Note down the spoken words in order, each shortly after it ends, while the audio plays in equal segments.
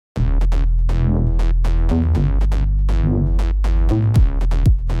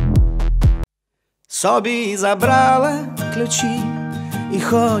собі забрала ключі, і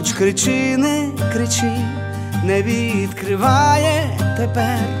хоч кричи, не кричи, не відкриває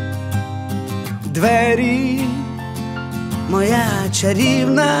тепер двері. Моя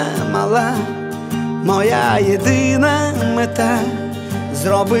чарівна мала, моя єдина мета —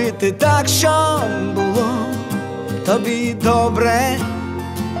 зробити так, щоб було тобі добре.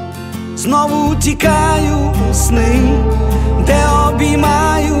 Знову тікаю у сни, де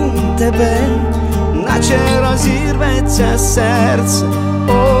обіймаю тебе, наче розірветься серце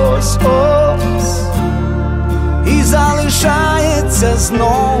ось-ось. І залишається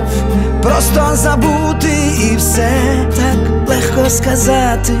знов просто забути, і все так легко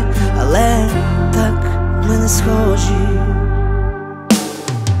сказати, але так ми не схожі.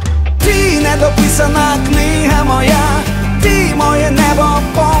 Ти недописана книга моя, ти моє небо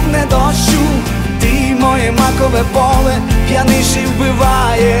повне дощу, ти моє макове поле, п'яниш і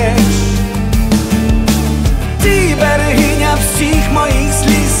вбиваєш. Ти берегиня всіх моїх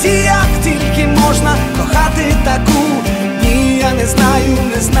сліз, і як тільки можна кохати таку. Ні, я не знаю,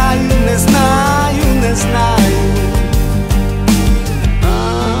 не знаю, не знаю, не знаю.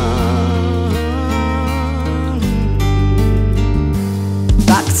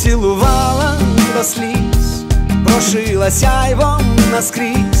 Так цілувала до сліз, прошила сяйвом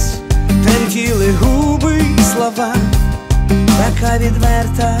наскрізь, тремтіли губи й слова, така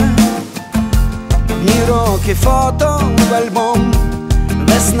відверта. Дні, роки, фото в альбом,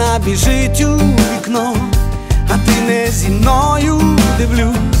 весна біжить у вікно, а ти не зі мною,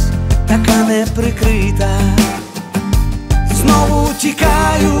 дивлюсь, така неприкрита. Знову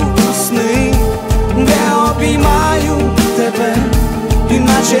тікаю у сни, де обіймаю тебе,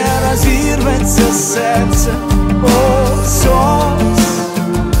 іначе розірветься серце ось-ось.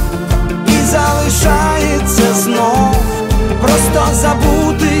 І залишається знов просто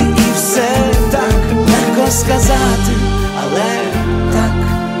забути, і все так легко сказати, але так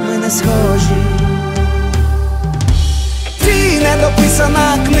ми не схожі. Ти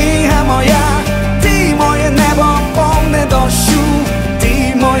недописана книга моя, ти моє небо повне дощу,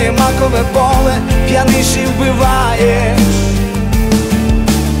 ти моє макове поле, п'яниш і вбиваєш.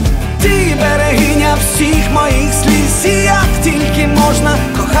 Ти берегиня всіх моїх сліз, і як тільки можна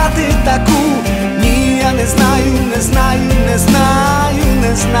кохати таку. Ні, я не знаю, не знаю, не знаю,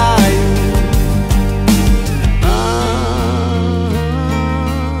 не знаю.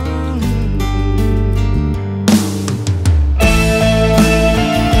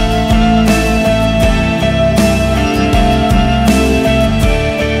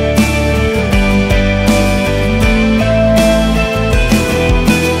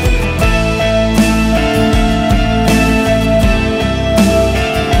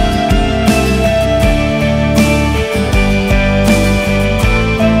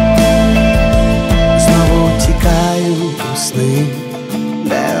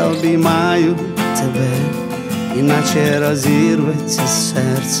 Іначе розірветься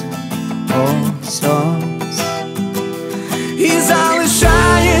серце ось-ось. І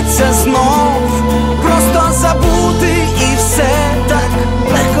залишається знов просто забути, і все так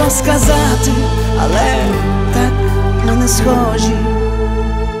легко сказати, але так ми не схожі.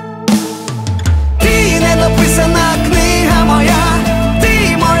 Ти недописана книга моя,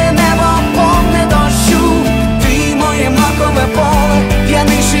 ти моє небо повне дощу, ти моє макове поле,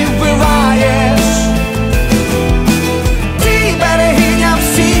 п'яниш і вбиваєш. Берегиня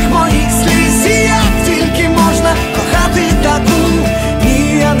всіх моїх сліз, і як тільки можна кохати таку.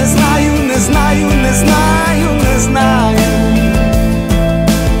 Ні, я не знаю, не знаю, не знаю, не знаю.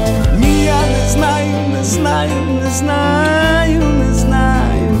 Ні, я не знаю, не знаю, не знаю, не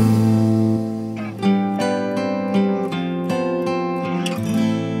знаю.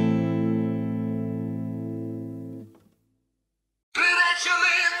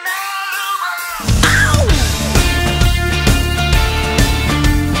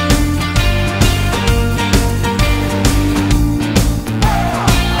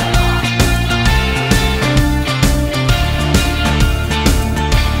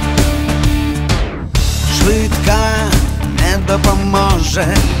 Допоможе,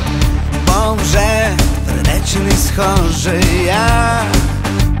 бо вже приречений схожий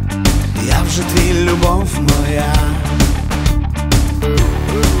я вже твій, любов моя.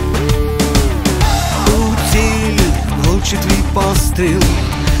 У ціль влучить твій постріл,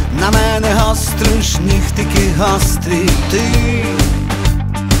 на мене гостриш, нігтики гострі. Ти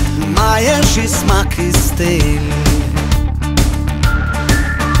маєш і смак, і стиль.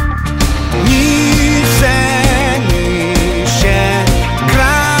 Ні, все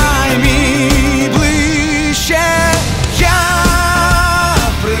край мій ближче, я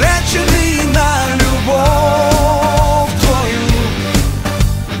приречений на любов.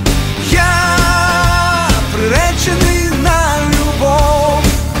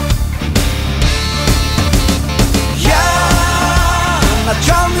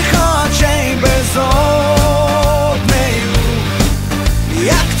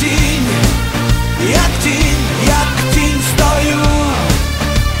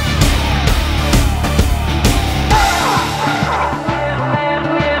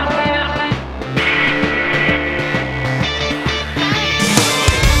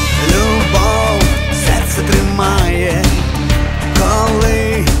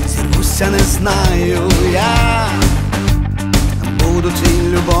 збудеться, не знаю я. Буду твій,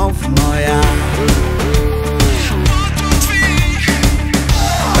 любов моя.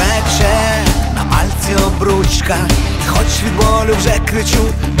 Пече на пальці обручка, хоч від болю вже кричу,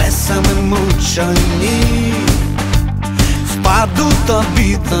 без саме мучені. Впаду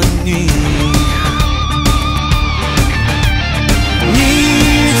тобі до ніг.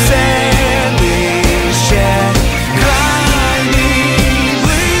 Ніч це нижче, край мій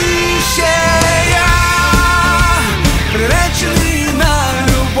ближче. Я приречений на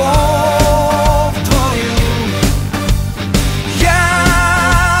любов твою. Я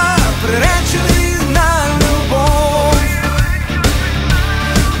приречений на любов.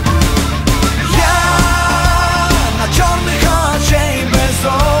 Я на чорних очей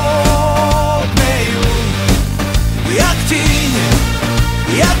безоднею, як тінь,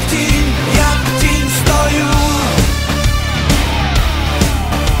 як тінь, як тінь стою.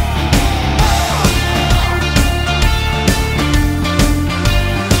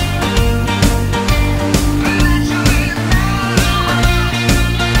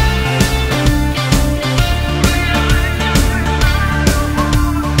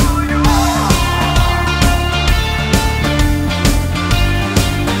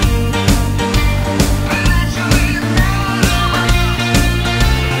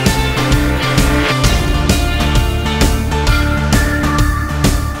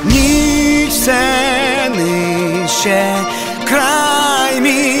 Ніч це нижче, край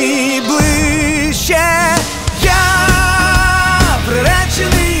мій ближче. Я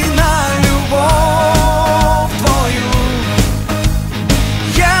приречений на любов твою.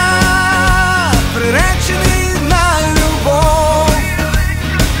 Я приречений на любов.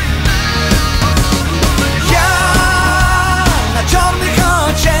 Я на чорних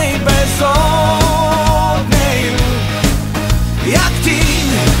очей безоднею, як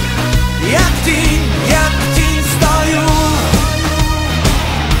тінь, як тінь, як тінь стою.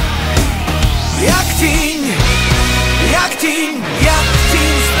 Як тінь, як тінь, як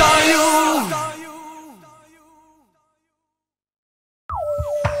тінь стою.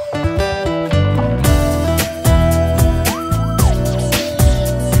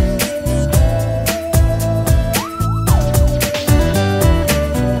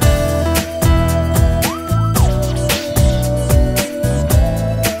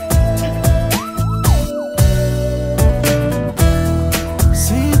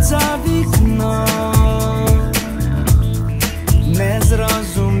 Світ за вікном,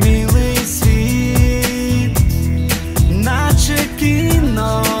 незрозумілий світ, наче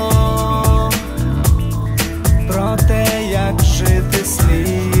кіно, про те, як жити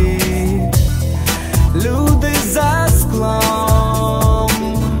слід. Люди за склом,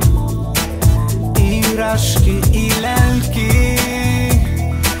 іграшки і ляльки.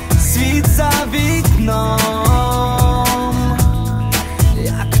 Світ за вікном,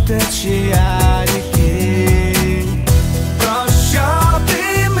 як течія ріки. Про що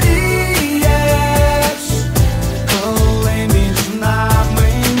ти мрієш, коли між нами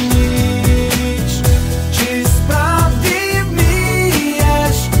ніч? Чи справді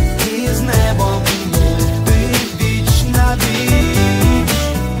вмієш із небом бути віч на віч?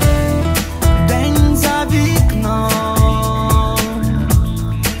 День за вікном,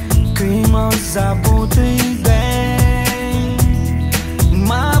 кимось забутий день.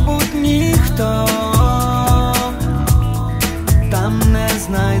 Мабуть, ніхто там не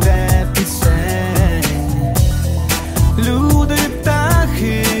знайде пісень. Люди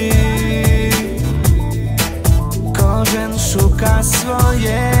птахи, кожен шука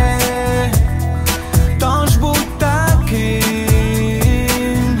своє. Тож будь таким,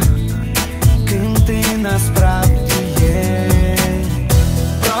 ким ти насправді є.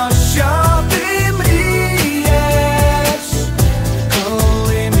 Про що ти мрієш,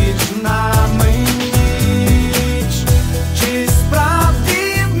 коли між нами ніч? Чи справді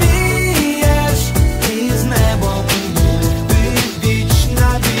вмієш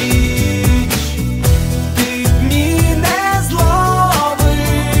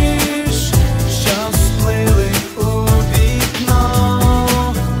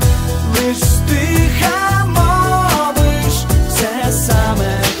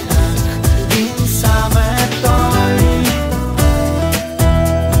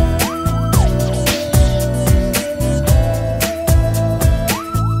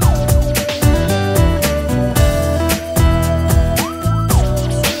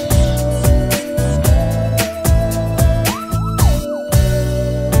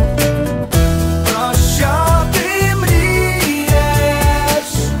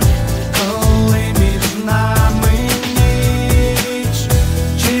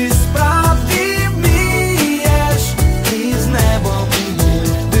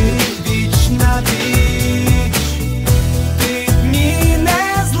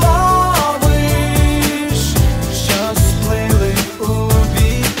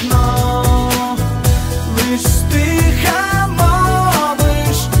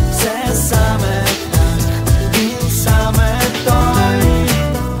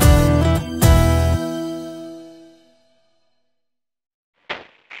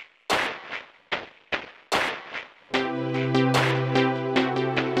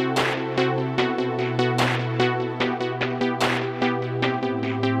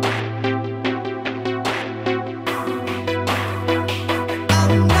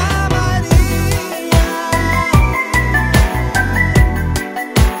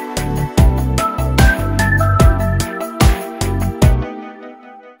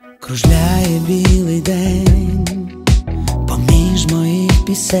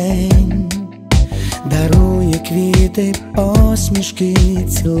пісень, дарує квіти, посмішки,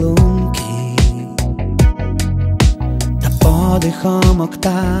 цілунки, та подихом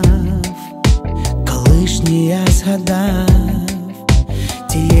октав колишній я згадав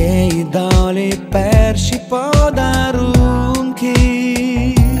тієї долі перші подарунки.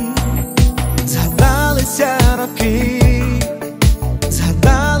 Згадалися роки,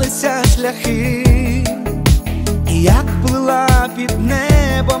 згадалися шляхи, і як плила під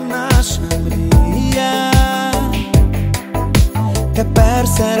небом наша мрія. Тепер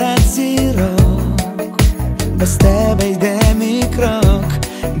серед зірок без тебе йде мій крок,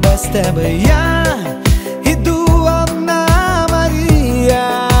 без тебе я іду, Анна-Марія.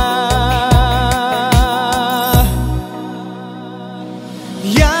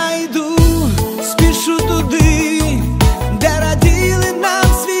 Я йду, спішу туди, де раділи нам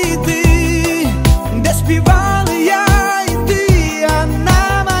світи, де співали я і ти,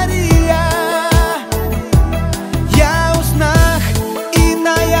 Анна-Марія. Я у снах і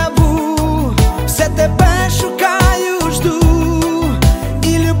наяву все тебе шукаю, жду,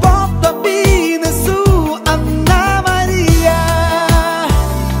 і любов тобі несу, Анна-Марія.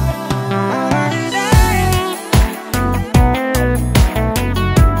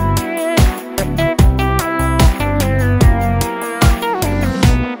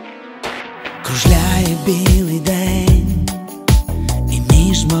 Кружляє білий день, і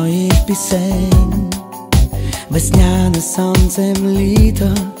між моїх пісень весняне сонцем літо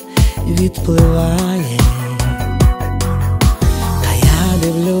відпливає. Та я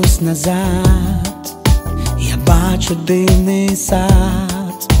дивлюсь назад, я бачу дивний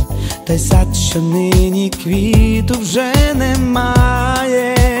сад, той сад, що нині квіту вже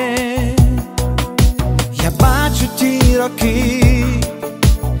немає. Я бачу ті роки,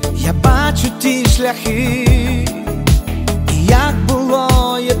 я бачу ті шляхи, і як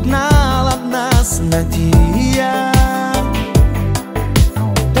було єднала нас надія.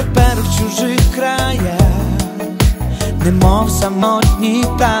 Тепер в чужих краях, немов самотній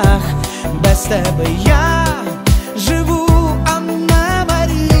птах, без тебе я живу,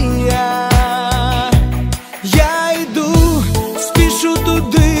 Анна-Марія. Я йду, спішу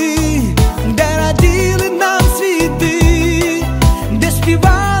туди, де раділи нам світи, де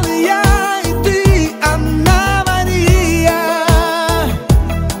співали я і ти, Анна-Марія.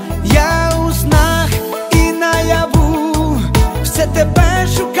 Я у снах і наяву все тебе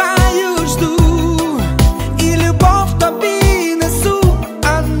шукаю, жду, і любов тобі несу,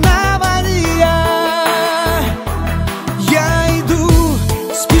 Анна-Марія. Я йду,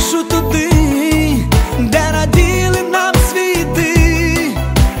 спішу туди, де раділи нам світи,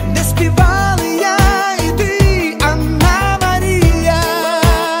 де співали я і ти, Анна-Марія.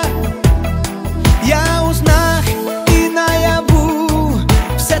 Я у снах і наяву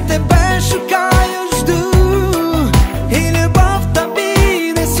все тебе шукаю, жду, і любов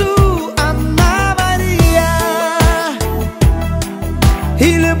тобі несу, Анна-Марія.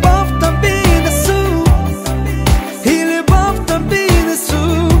 І любов тобі несу, і любов тобі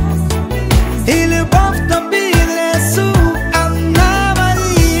несу, і любов тобі несу,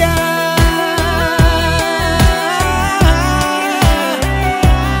 Анна-Марія.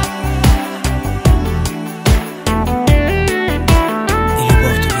 І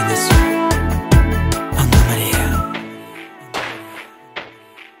любов тобі несу, Анна-Марія.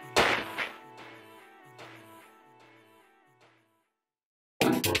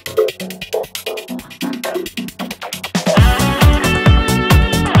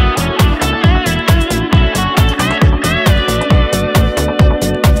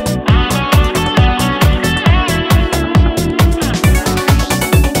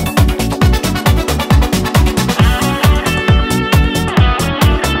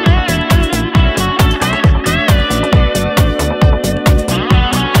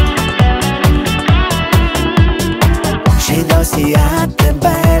 Ще досі я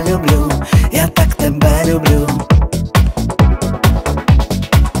тебе люблю, я так тебе люблю,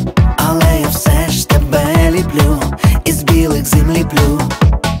 але я все ж тебе ліплю, із білих зим ліплю.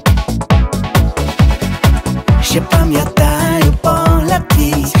 Ще пам'ятаю погляд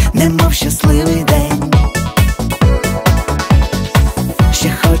твій, немов щасливий день.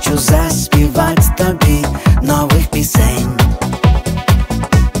 Ще хочу заспівати тобі нових пісень.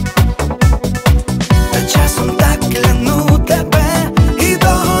 Та часом так кляну тебе, і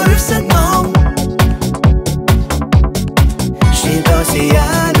догори все дном. Ще досі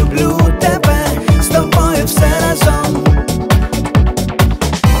я люблю тебе, з тобою все разом.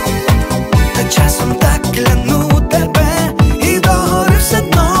 Та часом так кляну тебе, і догори все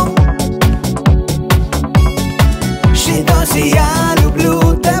дном. Ще досі я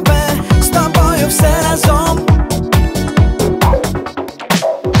люблю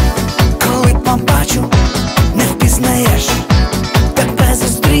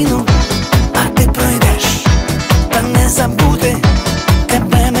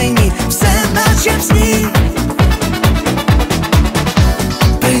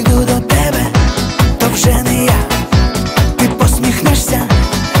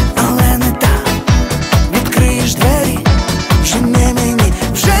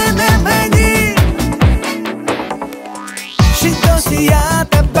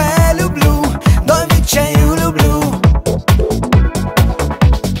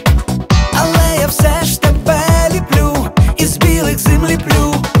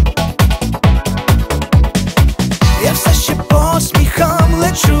люблю. Я все ще посміхом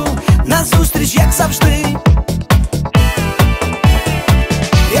лечу назустріч, як завжди.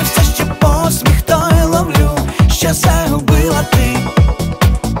 Я все ще посміх той ловлю, що загубила ти.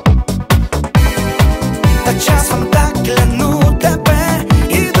 Та часом так кляну тебе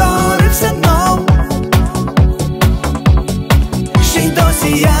і догори все дно. Ще й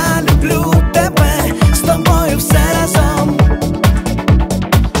досі я люблю тебе, з тобою все разом.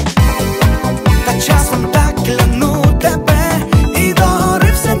 Та часом так кляну тебе і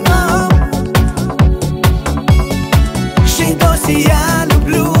догори все дно. Ще й досі я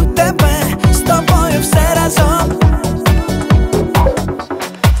люблю тебе, з тобою все разом.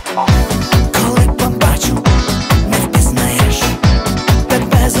 Коли побачу, не впізнаєш,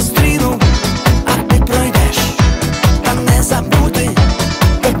 тебе зустріну, а ти пройдеш. Та не забути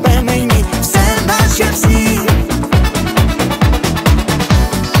тебе мені, все наче в сні.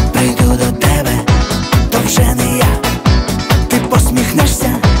 Прийду до тебе, то вже не я. Ти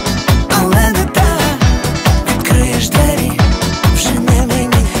посміхнешся, але не так. Відкриєш двері, вже не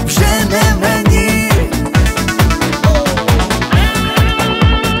мені, вже не мені.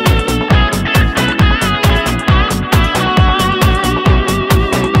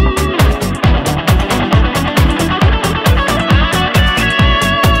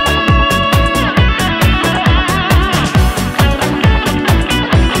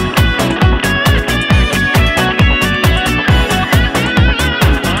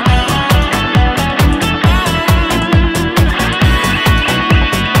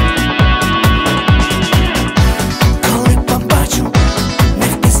 Коли побачу, не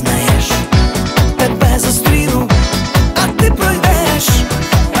впізнаєш, тебе зустріну, а ти пройдеш.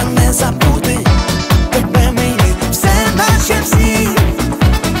 Та не забути тебе мені, все наче в сні.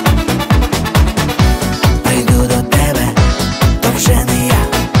 Прийду до тебе, то вже не я.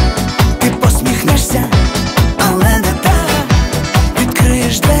 Ти посміхнешся, але не так.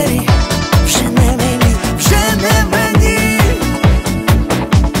 Відкриєш двері, вже не мені, вже не мені.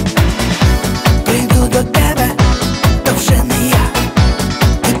 Прийду до тебе, то вже не я.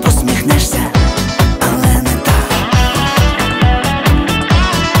 Ти посміхнешся, але не так.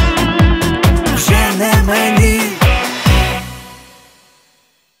 Вже не мені.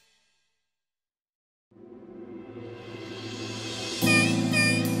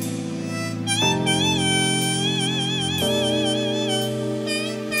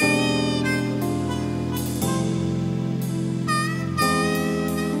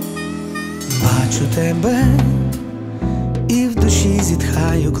 Бачу тебе і в душі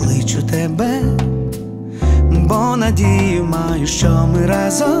зітхаю, кличу тебе, бо надію маю, що ми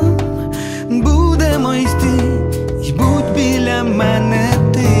разом будемо йти, й будь біля мене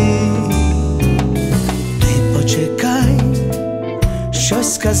ти. Ти почекай,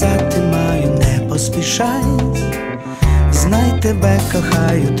 щось сказати маю, не поспішай. Знай, тебе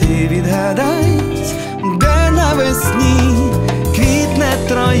кохаю, ти відгадай, де навесні квітне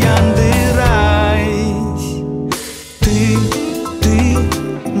троянди рай. Ти,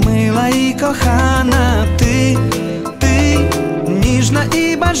 мила і кохана, ти, ніжна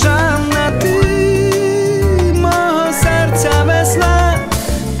і бажана, ти мого серця весна,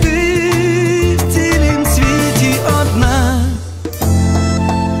 ти в цілім світі одна.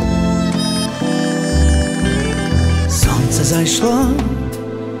 Сонце зайшло,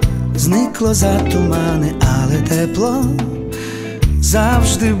 зникло за тумани, але тепло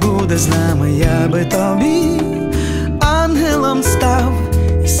завжди буде з нами. Я би тобі ангелом став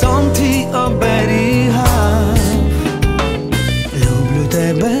і сон твій оберігав. Люблю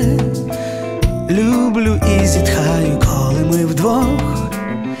тебе, люблю і зітхаю, коли ми вдвох.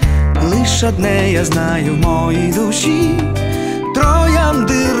 Лиш одне я знаю в моїй душі,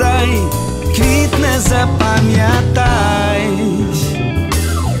 троянди рай, квітне, запам'ятай.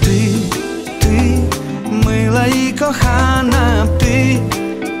 Ти, мила і кохана, ти,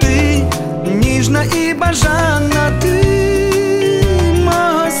 ніжна і бажана, ти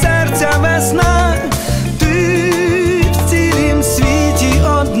мого серця весна, ти в цілім світі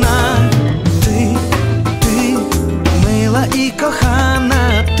одна. Ти, мила і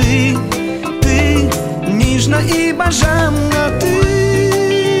кохана, ти, ніжна і бажана, ти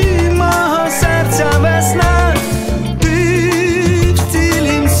мого серця весна, ти в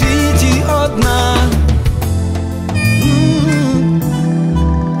цілім світі одна.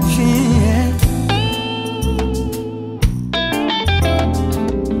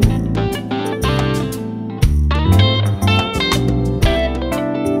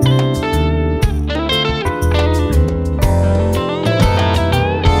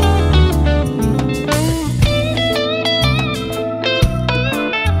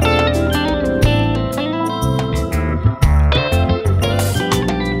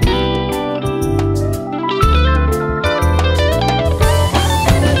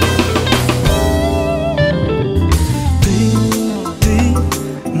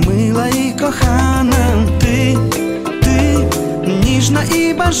 кохана, ти ніжна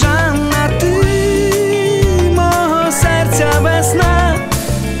і бажана, ти мого серця весна,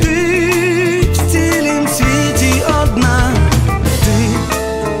 ти в цілім світі одна,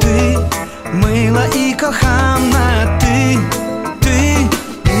 ти мила і кохана, ти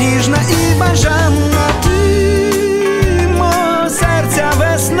ніжна і бажана, ти мого серця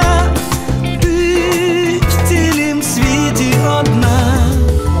весна, ти в цілім світі одна.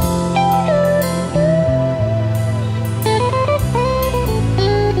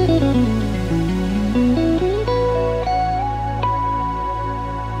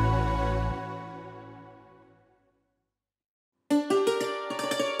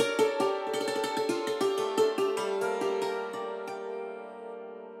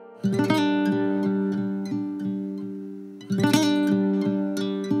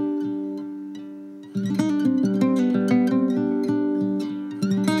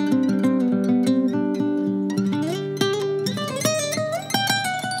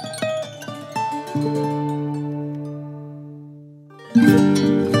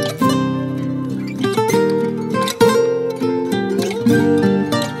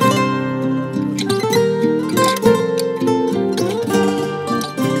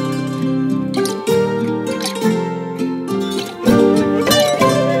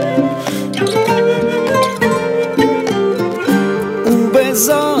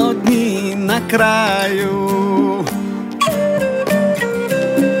 Безодні на краю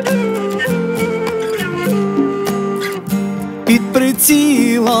під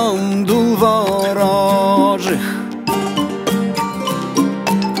прицілом дул ворожих,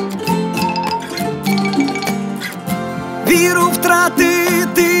 віру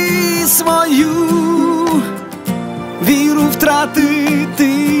втратити свою, віру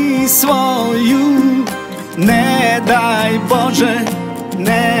втратити свою, не дай Боже,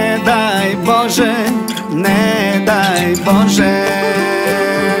 не дай Боже, не дай Боже.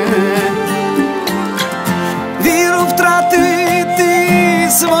 Віру втратити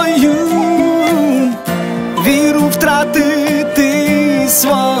свою, віру втратити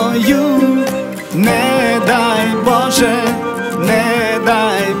свою, не дай Боже, не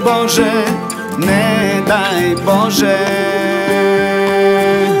дай Боже, не дай Боже.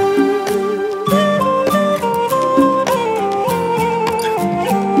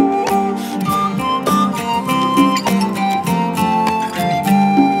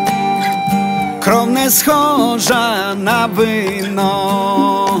 Кров не схожа на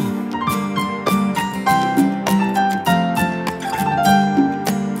вино,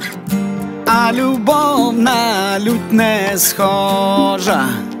 а любов на лють не схожа.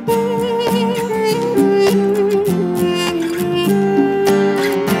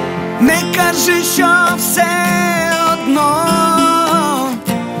 Не кажи, що все одно,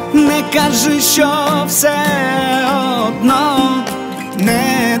 не кажи, що все одно,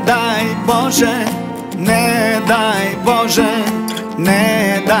 не дай Боже, не дай Боже,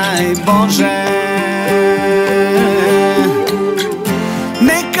 не дай Боже.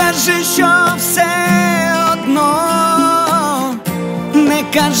 Не кажи, що все одно, не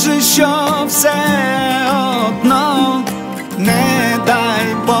кажи, що все одно, не дай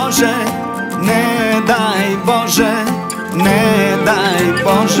Боже, не дай Боже, не дай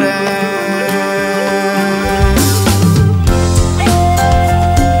Боже.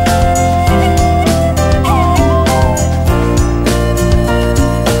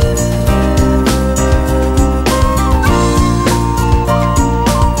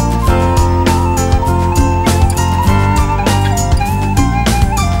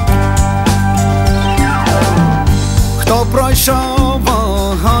 Хто пройшов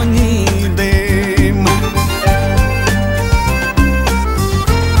вогонь і дим,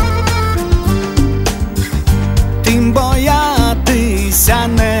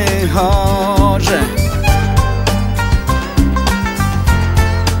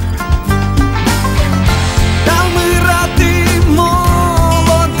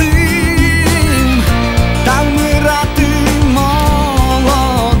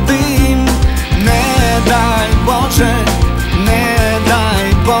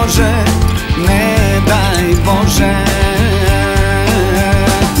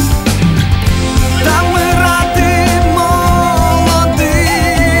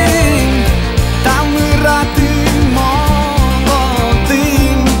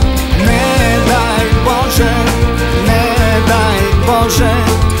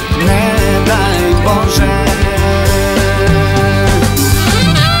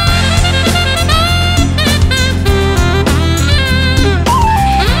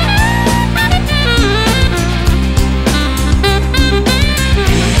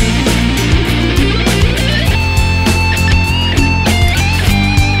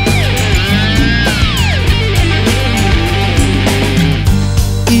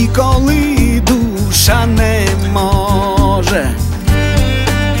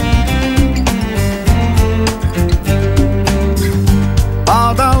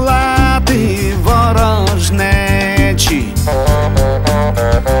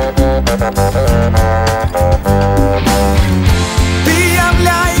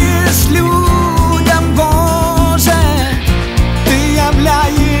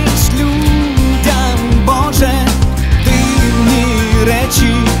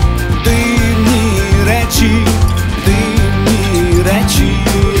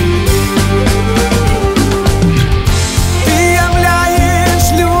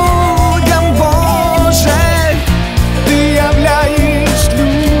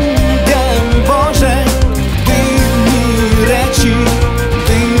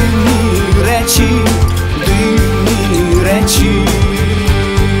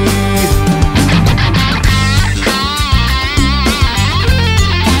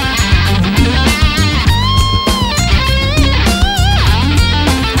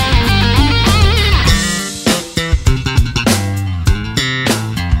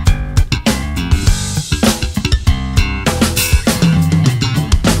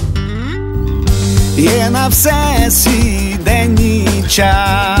 все свій день і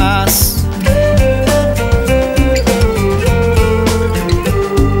час.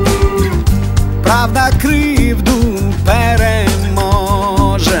 Правда кривду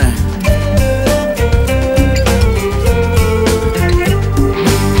переможе.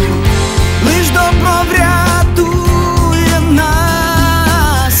 Лиш добро врятує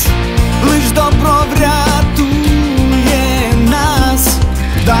нас, лиш добро врятує нас.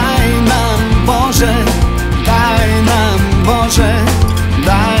 Дай нам, Боже, дай нам, Боже,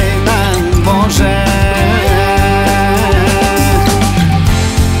 дай нам, Боже.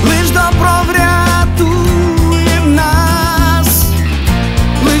 Лиш добро врятує нас,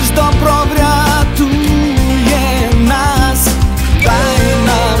 лиш добро врятує нас. Дай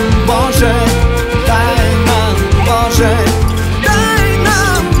нам, Боже, дай нам, Боже, дай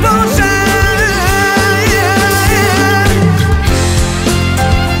нам, Боже.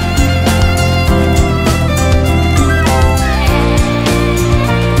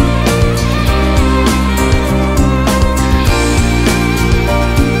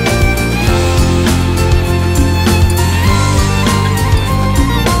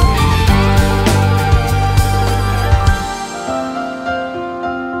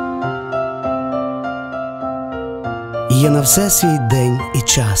 Є на все свій день і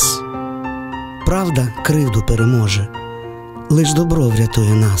час. Правда кривду переможе. Лиш добро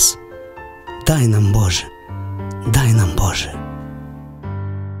врятує нас. Дай нам, Боже, дай нам, Боже.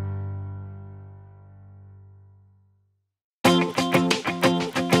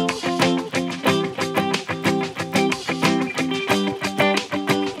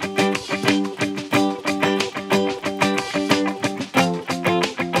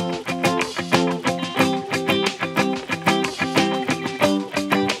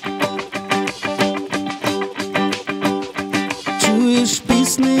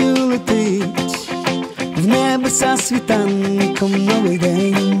 Піснею летить в небеса світанком новий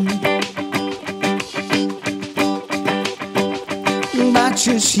день.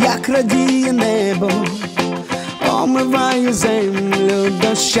 Бачиш, як радіє небо, омиває землю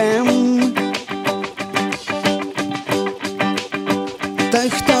дощем. Той,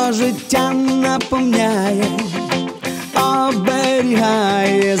 хто життя наповняє,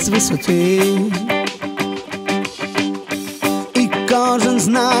 оберігає з висоти. Кожен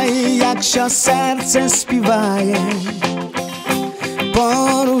знає, якщо серце співає,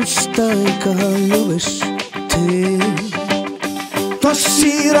 поруч той, кого любиш ти. Тож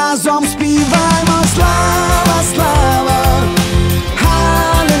всі разом співаємо: слава, слава,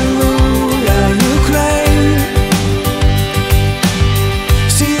 Алілуя, Україн.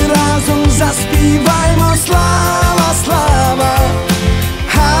 Всі разом заспіваємо: слава, слава,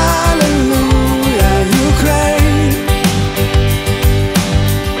 Алілуя, Україн.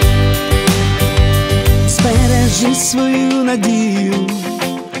 Збережи свою надію,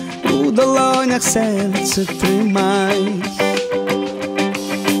 у долонях серце тримай.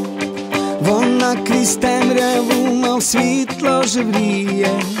 Вона крізь темряву, мов світло живріє,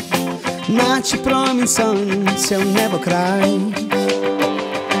 наче промінь сонця в небо край.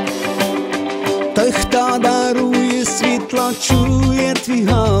 Той, хто дарує світло, чує твій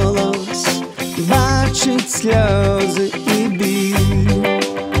голос, бачить сльози і біль.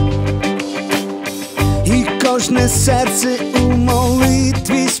 І кожне серце у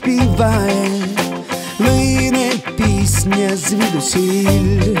молитві співає, лине пісня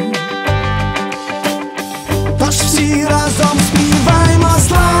звідусіль. Тож всі разом співаємо: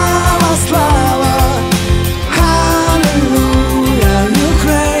 слава, слава, Алілуя,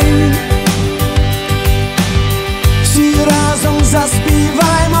 Україн. Всі разом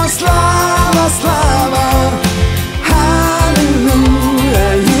заспіваємо: слава, слава,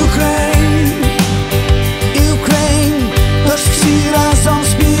 Алілуя, Україн. Україн. Тож всі разом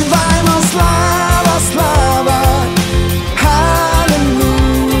співаємо: слава, слава,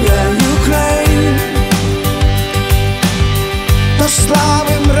 Алілуя, Україн. Тож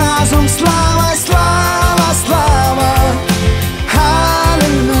славим разом: слава, слава, слава,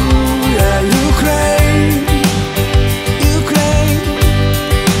 Алілуя, Україн. Україн.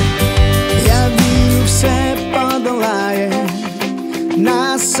 Я вірю, все подолає,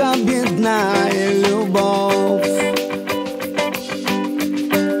 нас об'єднає любов.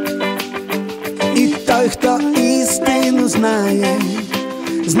 І той, хто істину знає,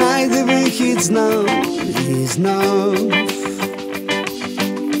 знайде вихід знов і знов.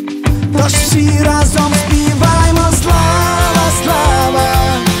 Тож всі разом співаємо: слава, слава,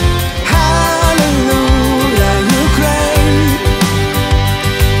 Алілуя, Україн.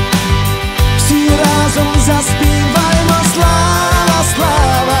 Всі разом заспіваємо: слава,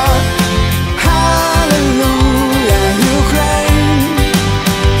 слава, Алілуя.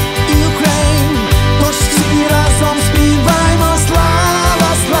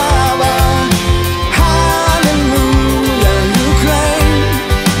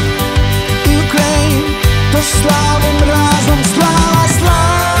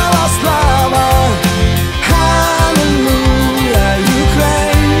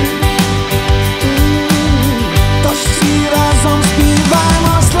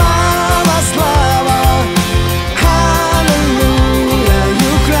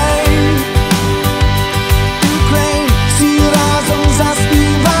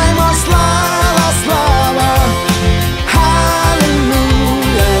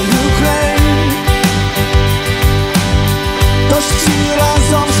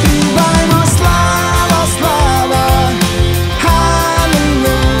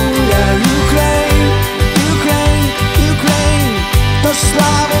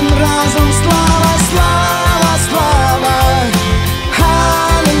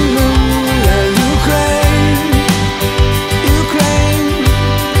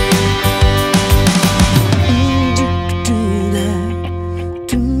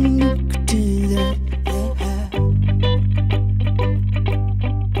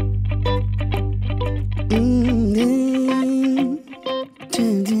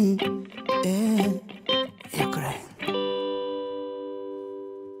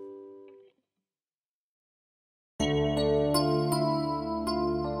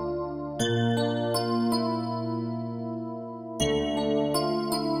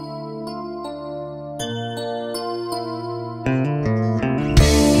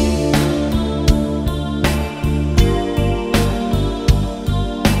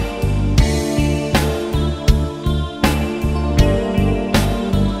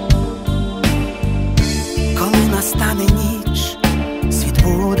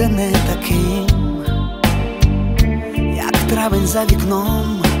 За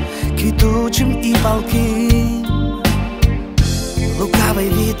вікном квітучим і палким, лукавий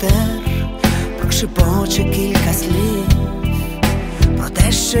вітер прошепоче кілька слів про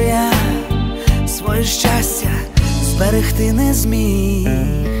те, що я своє щастя зберегти не зміг.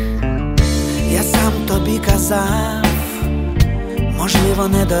 Я сам тобі казав, можливо,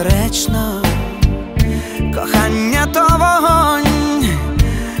 недоречно, кохання то вогонь,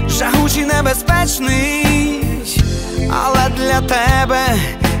 жагучий, небезпечний, але для тебе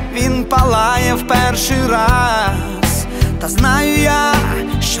він палає в перший раз. Та знаю я,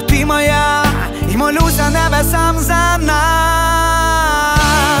 що ти моя, і молюся небесам за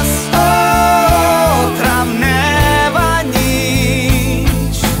нас. О, травнева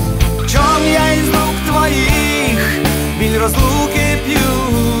ніч, чом я із рук твоїх біль розлуки п'ю.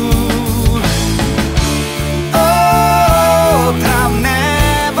 О,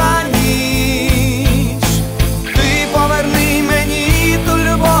 травнева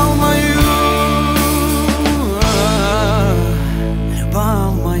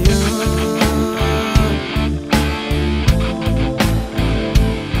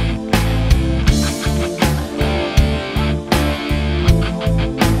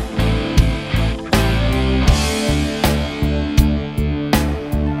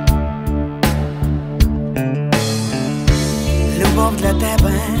для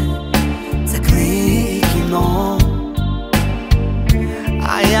тебе це книги і кіно,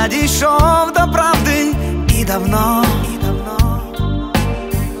 а я дійшов до правди і давно,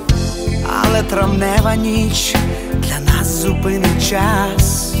 але травнева ніч для нас зупинить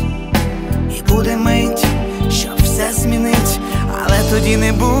час, і буде мить, щоб все змінить, але тоді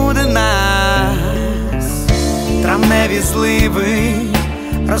не буде нас. Травневі зливи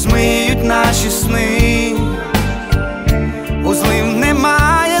розмиють наші сни, у злив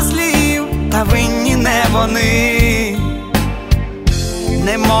немає слів, та винні не вони.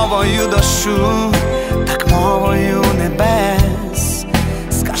 Не мовою дощу, так мовою небес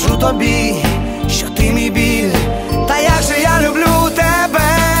скажу тобі, що ти мій біль, та як же я люблю тебе.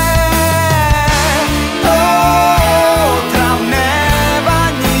 О, травнева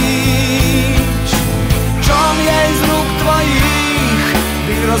ніч, чом я із рук твоїх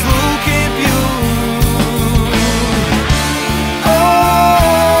біль розлуки п'ю.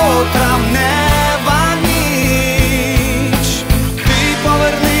 Травнева ніч, ти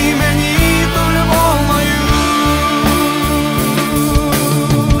поверни мені ту любов мою.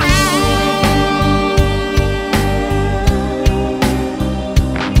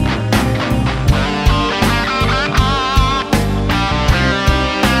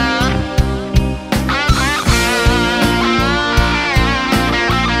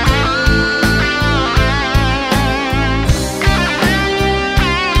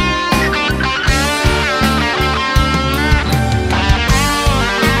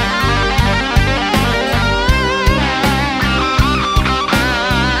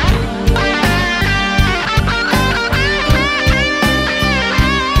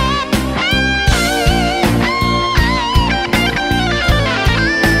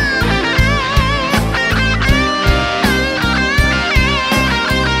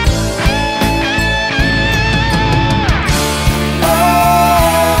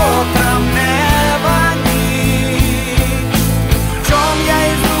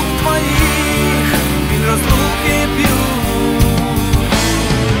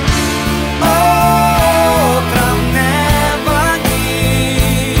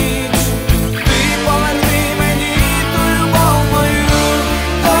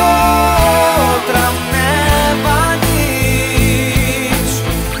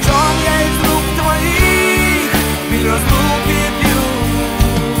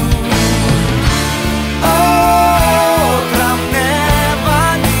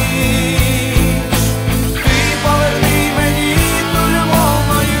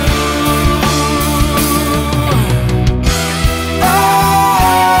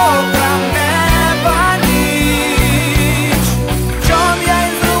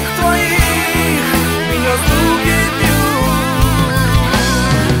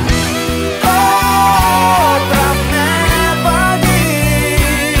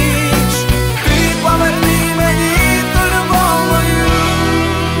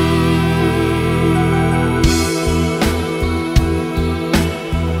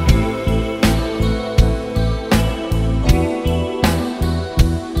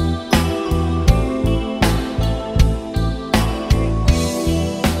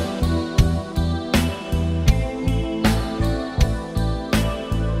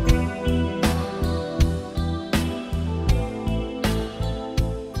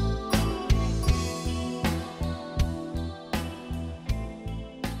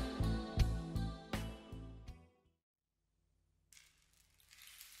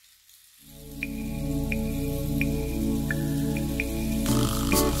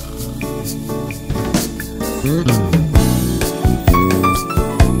 Серед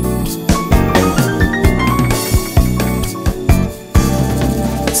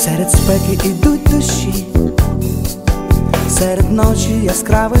спеки ідуть дощі, серед ночі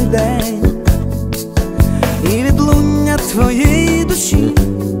яскравий день, і відлуння твоєї душі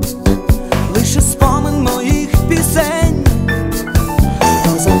лише спомин моїх пісень.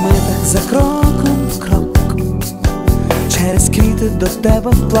 То заметах за кроком в крок, через квіти до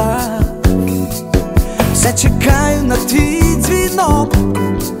тебе вплав, все чекаю на твій дзвінок,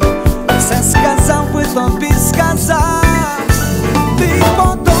 все сказав би тобі сказав. Ти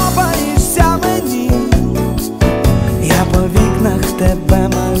подобаєшся мені, я по вікнах тебе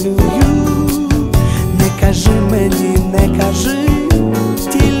малюю. Не кажи мені, не кажи,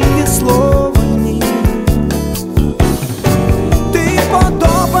 тільки слово ні. Ти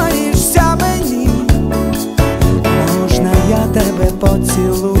подобаєшся мені, можна я тебе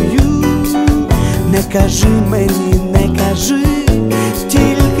поцілую. Не кажи мені, не кажи,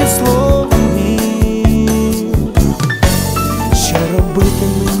 тільки слово ні. Що робити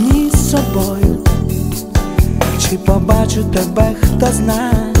мені з собою? Чи побачу тебе, хто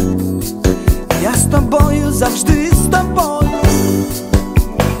знає? Я з тобою, завжди з тобою,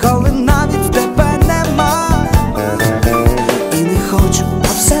 коли навіть тебе нема. І не хочу, а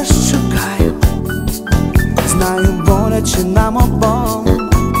все ж шукаю, знаю, боляче нам обом.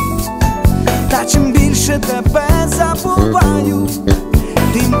 Та чим більше тебе забуваю,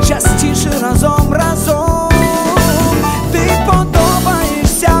 тим частіше разом. Ти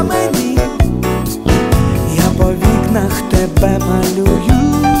подобаєшся мені, я по вікнах тебе малюю.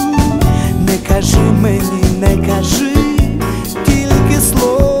 Не кажи мені, не кажи, тільки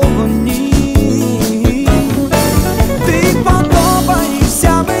слово ні. Ти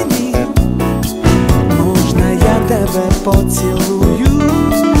подобаєшся мені, можна я тебе поцілую.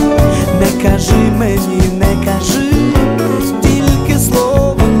 Не кажи мені, не кажи, тільки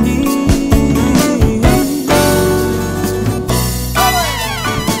слово ні.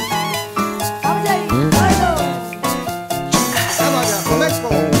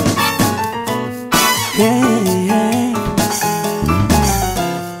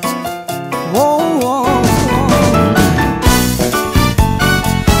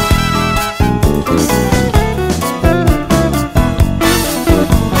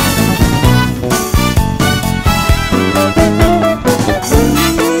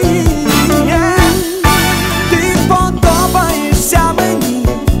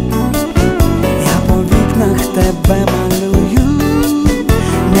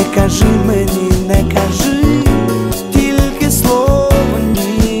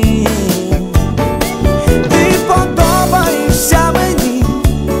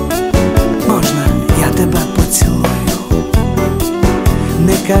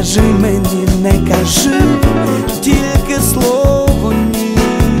 Кажи мені, не кажи, тільки слово ні.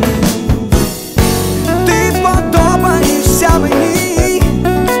 Ти подобаєшся мені,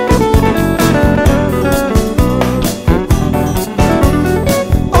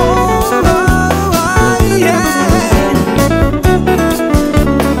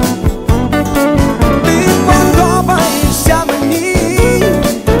 ти подобаєшся мені.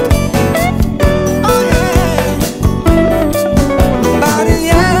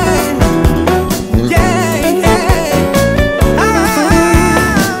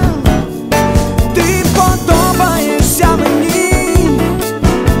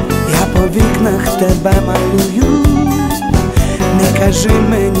 Тебе малюю, не кажи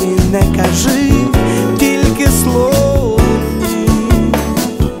мені, не кажи, тільки слово ні.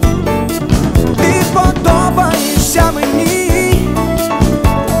 Ти подобаєшся мені.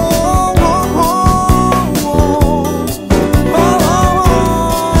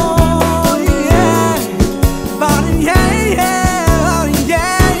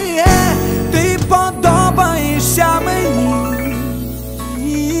 Ти подобаєшся мені.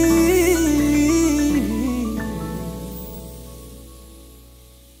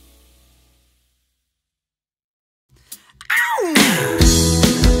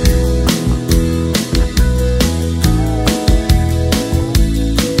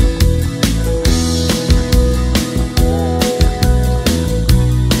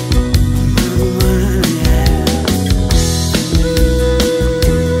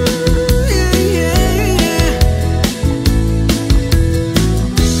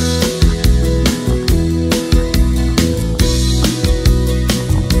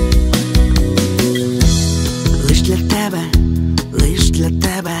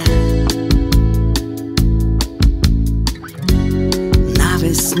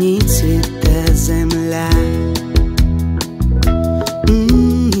 Навесні цвіте земля,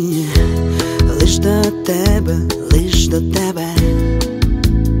 лиш до тебе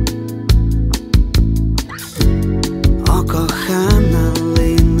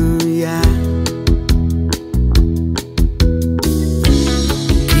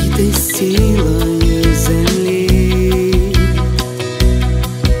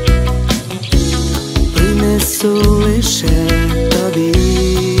принесу лише тобі.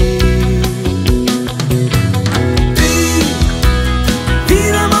 Ти,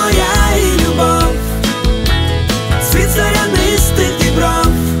 віра моя і любов, світ зорянистих дібров,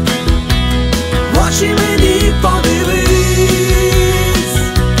 в очі мені подивись.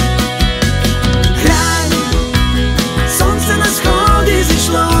 Глянь, сонце на сході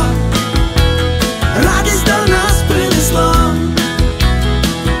зійшло, радість до нас принесло.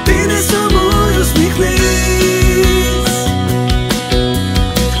 Ти не сумуй, усміхнись.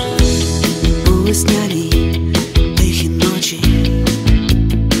 У весняні тихі ночі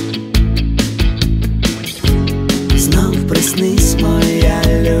знов приснись, моя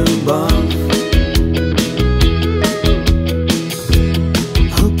любов.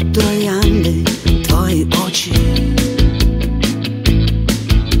 Губ троянди, твої очі,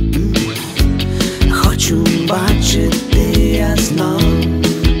 хочу бачити я знов.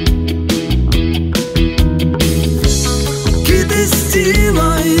 Квіти з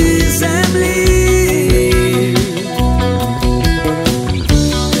цілої землі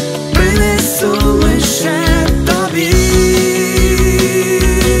принесу лише тобі.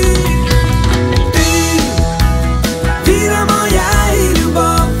 Ти, віра моя і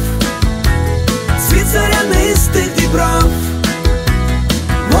любов, світ зорянистих дібров,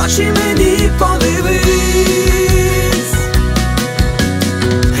 в очі мені подивись.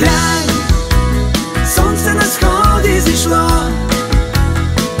 Глянь, сонце на сході зійшло,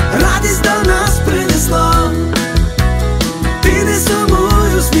 радість до нас принесло. Ти не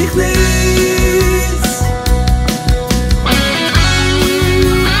сумуй, усміхнись.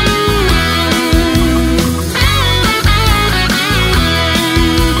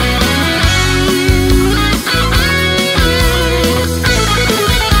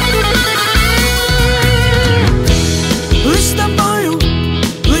 Лиш з тобою,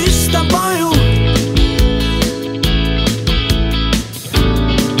 лиш з тобою,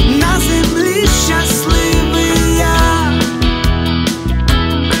 на землі щасливий я.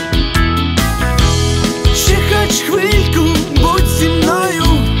 Ще хоч хвильку будь зі мною,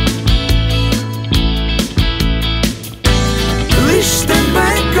 лиш тебе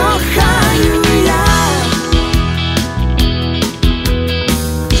кохаю я.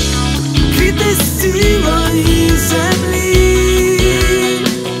 Квіти з цілої землі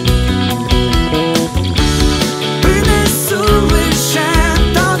принесу лише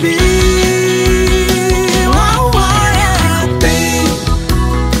тобі. Ти,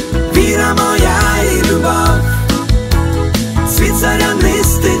 віра моя і любов, світ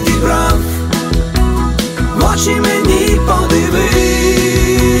зорянистих дібров, в очі мені подивись.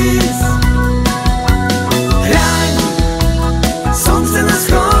 Глянь, сонце на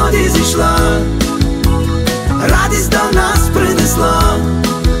сході зійшло, радість до нас принесло.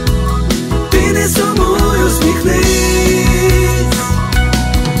 Ти не сумуй, усміхнись.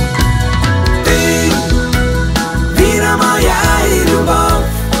 Ти, віра моя і любов,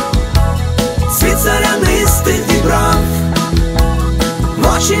 світ зорянистих дібров,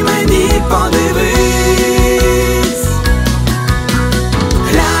 в очі мені подивись.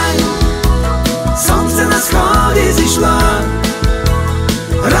 Глянь, сонце на сході зійшло,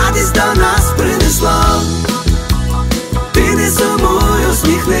 радість до нас принесло. Ти не сумуй,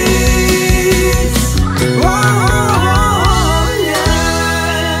 усміхнись.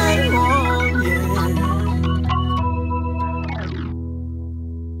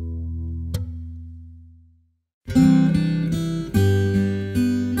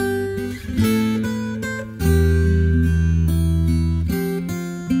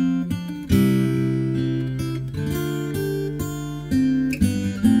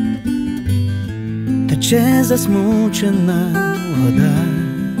 Тече засмучена вода,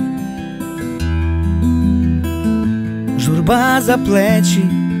 журба за плечі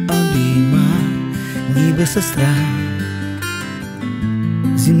обійма, ніби сестра.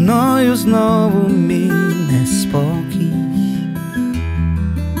 Зі мною знову мій неспокій,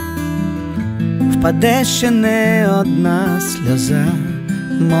 впаде ще не одна сльоза,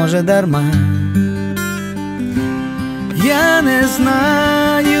 може дарма. Я не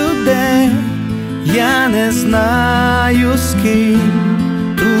знаю де, я не знаю з ким,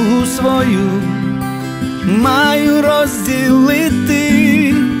 тугу свою маю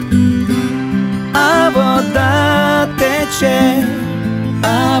розділити. А вода тече,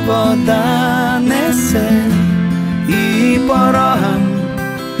 а вода несе, і порогам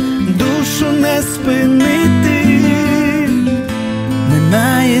душу не спинити.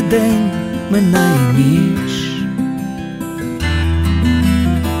 Минає день, минає ніч,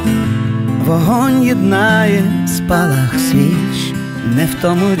 вогонь єднає, спалах свіч, не в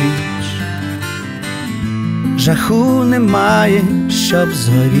тому річ. жаху немає, щоб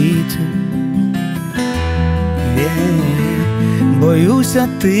згоріти. Боюся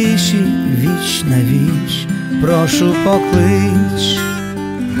тиші віч на віч, прошу поклич.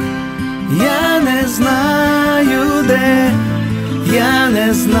 Я не знаю де, я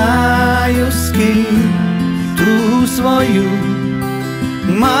не знаю з ким, ту свою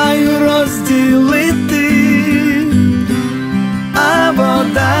маю розділити. А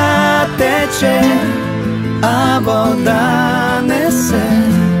вода тече, а вода несе,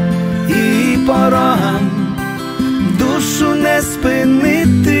 і порогам душу не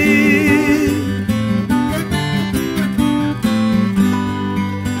спинити.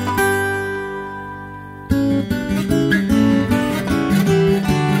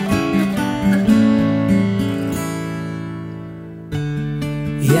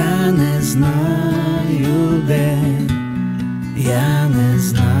 Я не знаю де, я не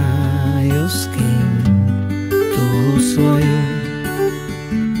знаю з ким, ту свою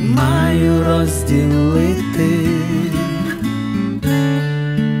маю розділити.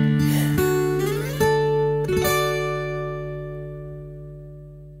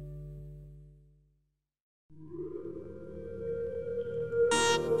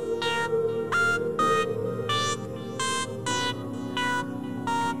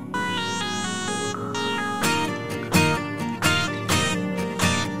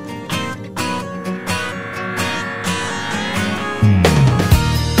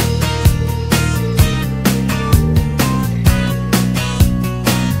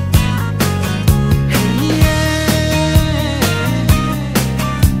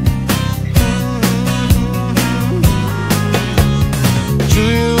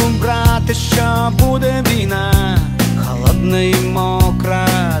 Що буде війна, холодна і мокра,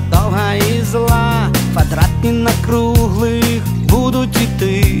 довга і зла. Квадратні на круглих будуть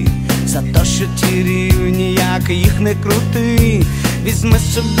іти, за то, що ті рівні, як їх не крути. Візьми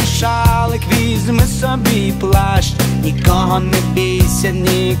собі шалик, візьми собі плащ, нікого не бійся,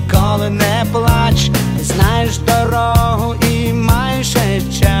 ніколи не плач. Ти знаєш дорогу і маєш ще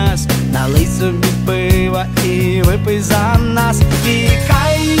час, налий собі пива і випий за нас.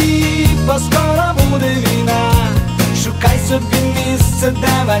 Тікай, бо скоро буде війна, шукай собі місце,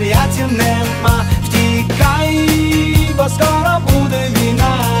 де варіантів нема. Втікай, бо скоро буде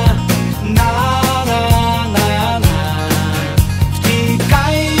війна, на-на-на-на.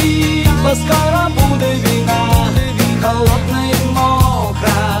 Втікай, бо скоро буде війна, холодна і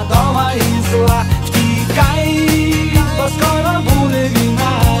мокра, довга і зла. Втікай, бо скоро буде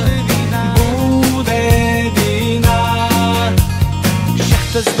війна, буде війна. Ще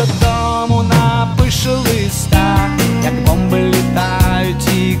хтось додому напише листа, як бомби літають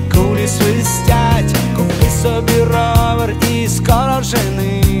і кулі свистять. Купи собі ровер і скоро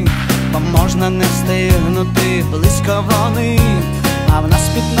жени, бо можна не встигнути близько вони. А в нас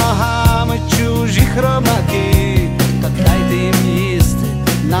під ногами чужі хробаки, то дайте їм їсти,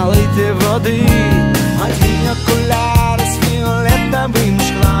 налийте води. Одінь окуляри з фіолетовим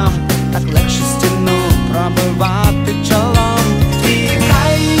шклом, так легше стіну пробивати чолом.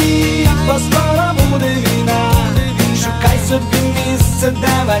 Тікай, бо скоро буде війна, шукай собі місце,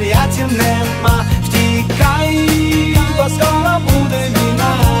 де варіантів нема. Втікай, бо скоро буде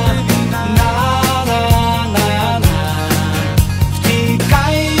війна, на-на-на-на.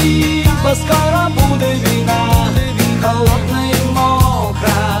 Втікай, бо скоро буде війна, холодна і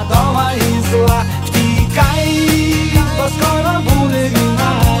мокра, довга і зла. Втікай, бо скоро буде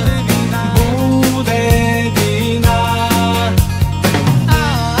війна, буде війна.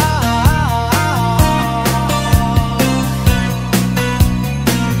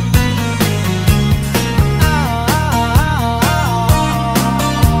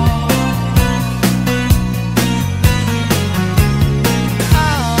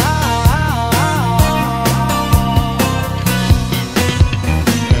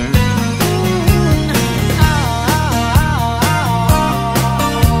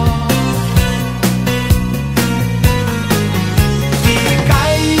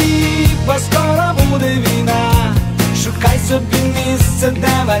 Собі місце,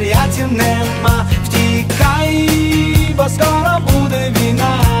 де варіантів нема. Втікай, бо скоро буде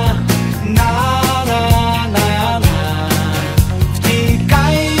війна, на-на-на-на.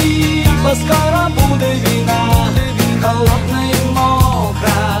 Втікай, бо скоро буде війна, холодна і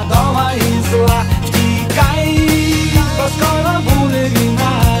мокра, довга і зла. Втікай, бо скоро буде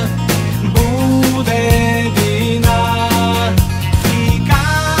війна, буде війна.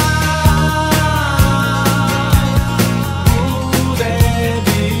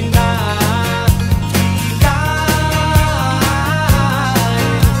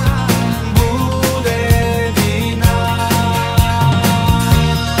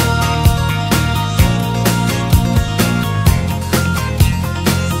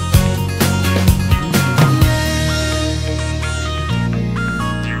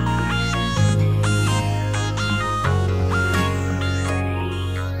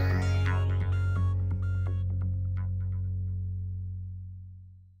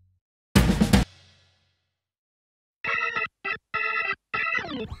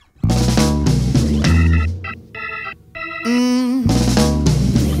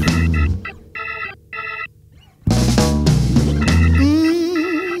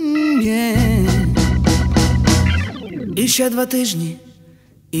 І ще 2 тижні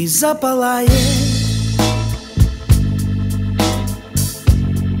і запалає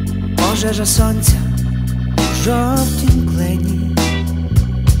пожежа сонця в жовтім клені.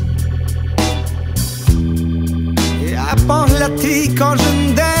 Я погляд твій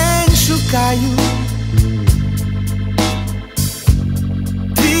кожен день шукаю,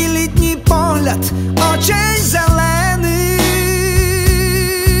 твій літній погляд очей зелених.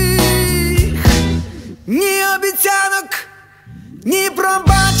 Ні обіцянок, ні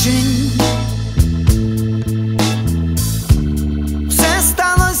пробачень, все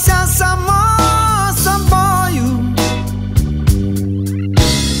сталося само собою.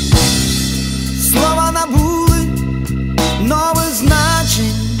 Слова набули нових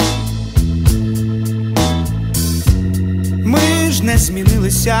значень, ми ж не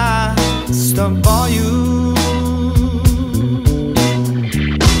змінилися з тобою.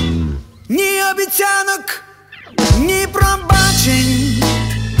 Ні обіцянок, ні пробачень,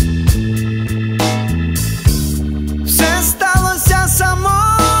 все сталося само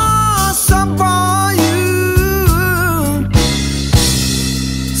собою.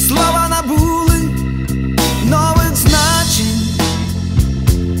 Слова набули нових значень,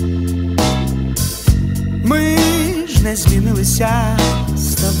 ми ж не змінилися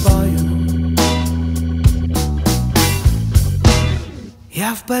з тобою.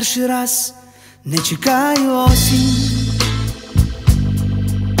 Я в перший раз не чекаю осінь,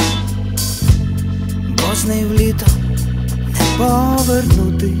 бо з нею в літо не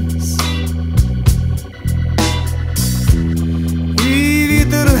повернутись. І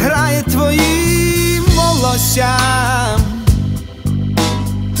вітер грає твоїм волоссям,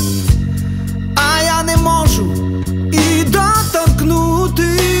 а я не можу і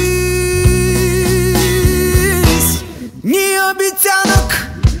доторкнутись. Ні обіцянок,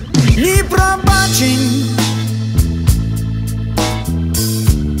 ні пробачень,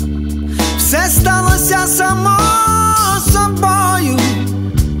 все сталося само собою.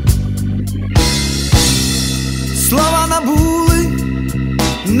 Слова набули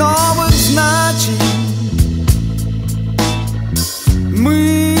нових значень,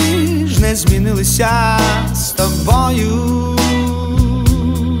 ми ж не змінилися з тобою.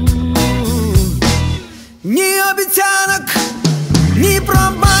 Ні обіцянок, ні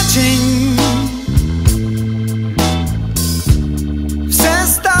пробачень, все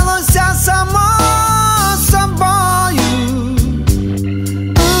сталося само собою.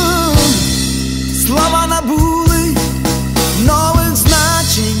 Слова набули нових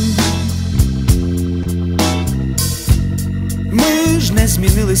значень, ми ж не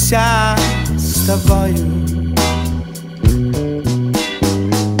змінилися з тобою.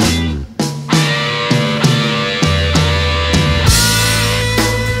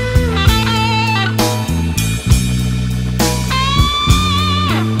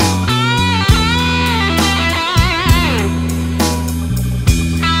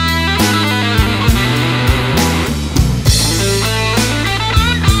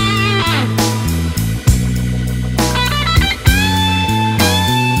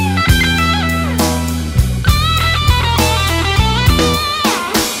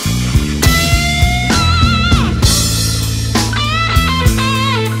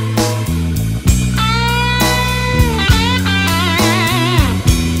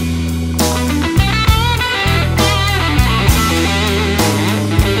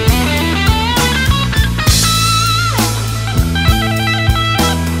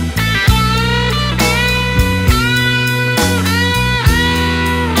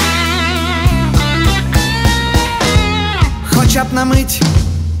 Хоча б на мить,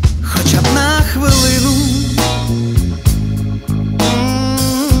 хоча б на хвилину,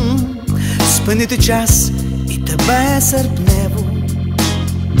 спинити час і тебе серпневу.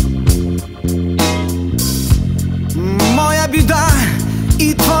 Моя біда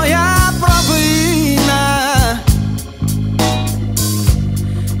і твоя провина,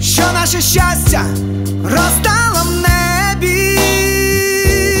 що наше щастя розтало в небі.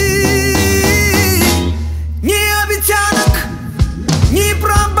 Ні обіцянок, ні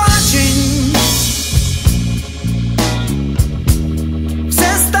пробачень, все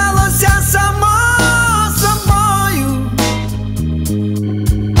сталося само собою.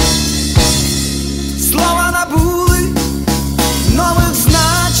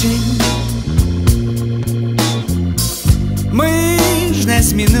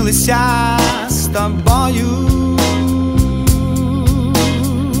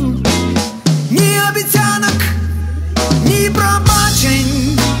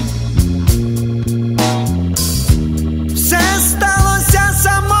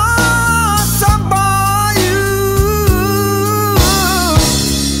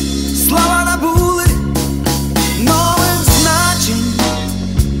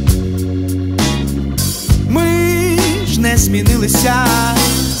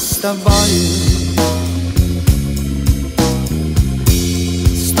 тобою,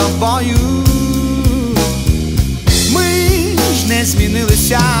 з тобою. Ми ж не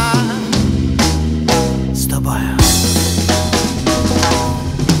змінилися з тобою.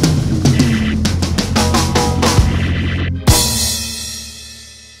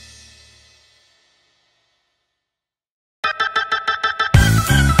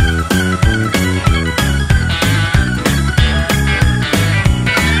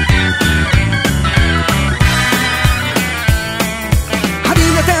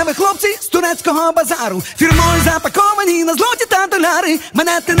 Базару, фірмою запаковані на злоті та доляри.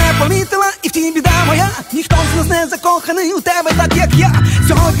 Мене ти не помітила, і в тій біда моя. Ніхто з нас не закоханий у тебе так, як я.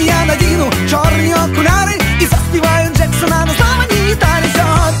 Сьогодні я надіну чорні окуляри і заспіваю Джексона на зламаній гітарі.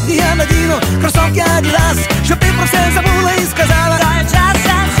 Сьогодні я надіну кросовки Адідас, щоб ти про все забула і сказала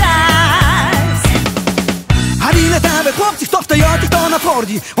а він на тебе, хлопці, хто в Тойоті, хто на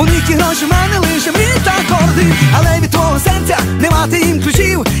Форді. У них і гроші, в мене лише мрії та акорди. Але від твого серця не мати їм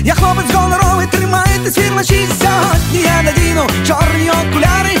ключів. Я хлопець гоноровий, тримайте світ на шість. Сьогодні я надіну чорні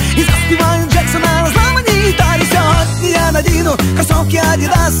окуляри і заспіваю Джексона на зламаній гітарі. Сьогодні я надіну кросовки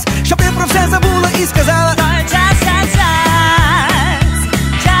Адідас, щоб ти про все забула і сказала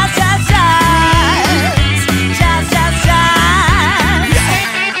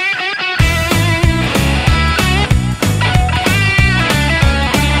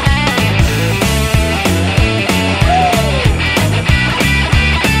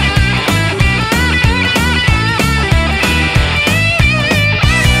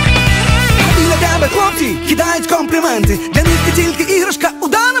кидають компліменти. Для них ти тільки іграшка у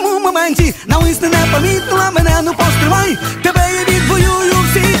даному моменті. Нависне не помітила мене, ну постривай. Тебе я відвоюю,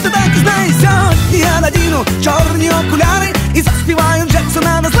 всіх ти так і знай. Сьогодні я надіну чорні окуляри і заспіваю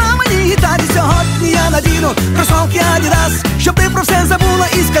Джексона на зламаній гітарі. Сьогодні я надіну кросовки Адідас, щоб ти про все забула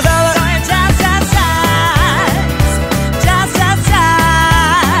і сказала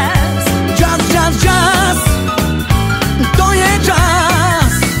джаз, то є джаз.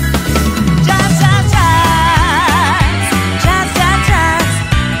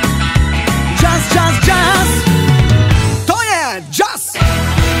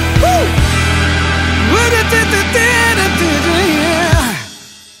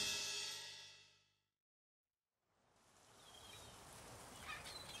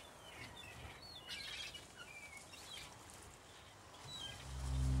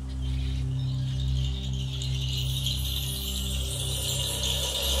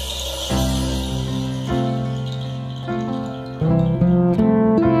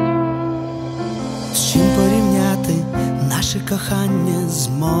 Кохання з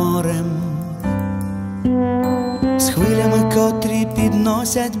морем, з хвилями, котрі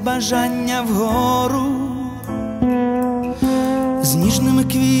підносять бажання вгору, з ніжними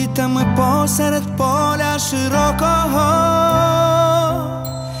квітами посеред поля широкого.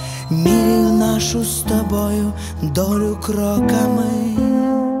 Міряю нашу з тобою долю кроками.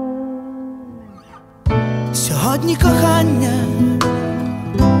 Сьогодні кохання,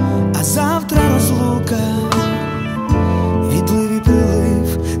 а завтра розлука. Відлив і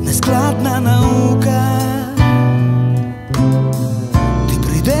прилив, нескладна наука. Ти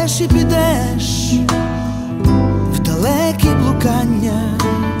прийдеш і підеш в далекі блукання.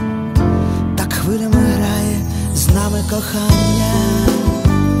 Так хвилями грає з нами кохання.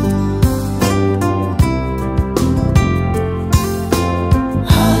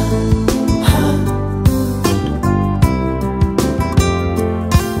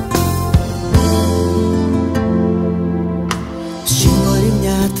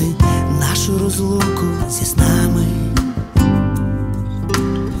 Нашу розлуку зі снами.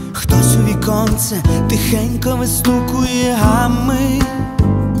 Хтось у віконце тихенько вистукує гами.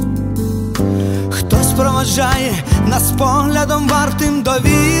 Хтось проводжає нас поглядом вартим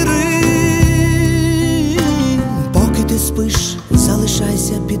довіри. Поки ти спиш,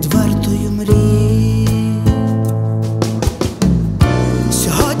 залишайся під вартою мрій.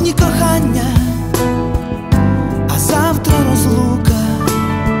 Сьогодні кохання, а завтра розлука.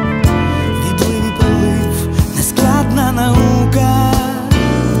 Нескладна наука.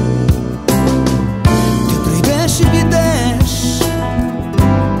 Ти прийдеш і підеш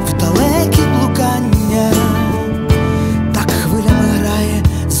в далекі блукання. Так хвилями грає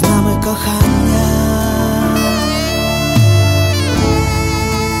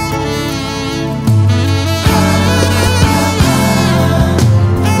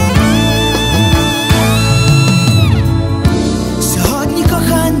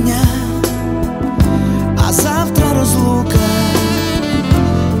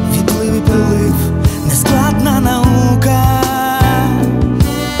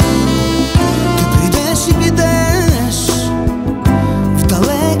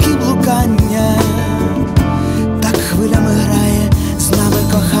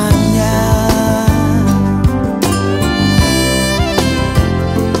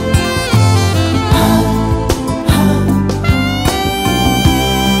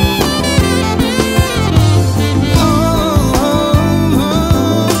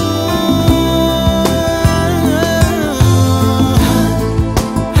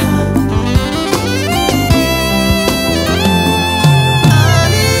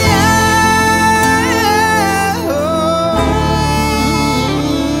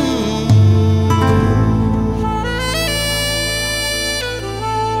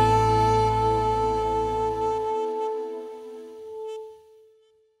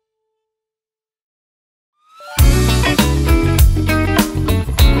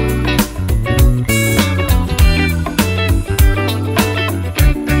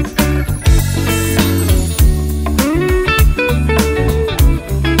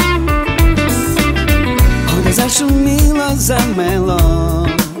замело,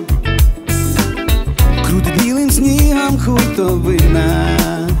 крутить білим снігом хуртовина,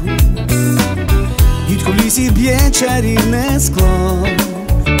 дідько в лісі б'є чарівне скло,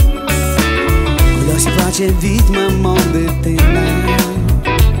 в льосі плаче відьма, мов дитина.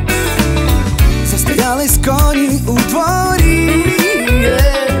 Застоялись коні у дворі,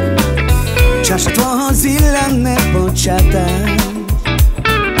 чаша твого зілля не почата.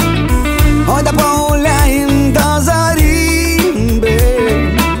 Ой, да погуляєм до зорі,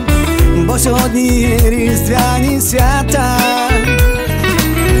 бо сьогодні є різдвяні свята.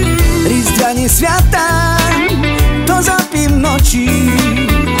 Різдвяні свята, то за півночі,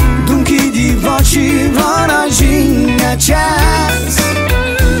 думки дівочі, ворожіння час.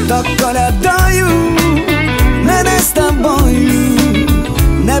 То колядою мене з тобою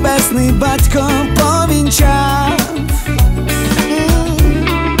небесний батько повінчав.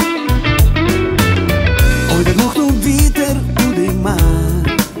 Ой, де дмухнув вітер у димах,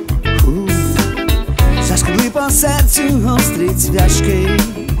 зашкребли по серцю гострі цвяшки,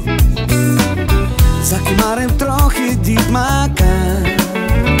 закимарив трохи дід Мака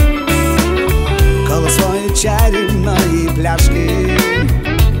коло своєї чарівної пляшки.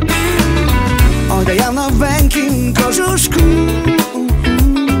 Ой, да я в новенькім кожушку,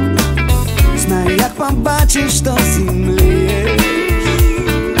 знаю, як побачиш, то зімлієш.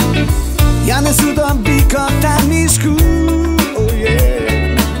 Я несу тобі кота в мішку,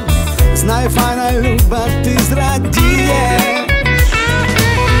 знаю, файна люба, ти зрадієш.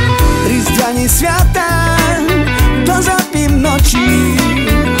 Різдвяні свята, то за півночі,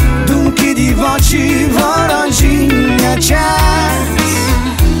 думки дівочі, ворожіння час.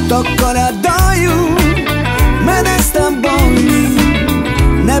 То колядою мене з тобою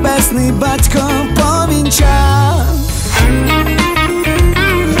небесний батько повінчав.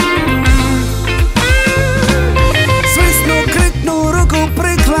 Свисну, крикну, руку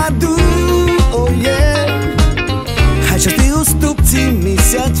прикладу, хай чорти у ступці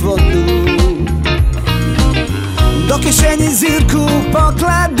місять воду, до кишені зірку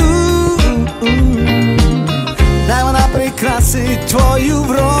покладу, дай вона прикрасить твою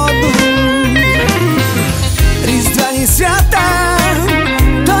вроду. Різдвяні свята,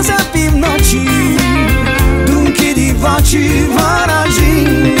 то за півночі, думки дівочі,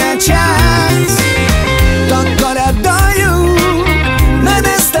 ворожіння час. То колядою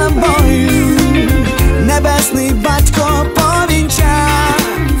мене з тобою небесний батько повінчав.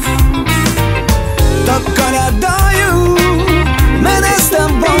 То колядою мене з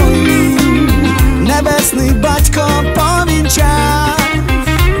тобою небесний батько повінчав.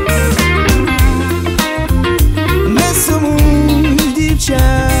 Не сумуй,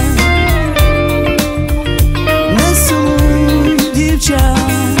 дівча, не сумуй, дівча,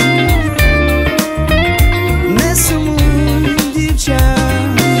 не сумуй, дівча.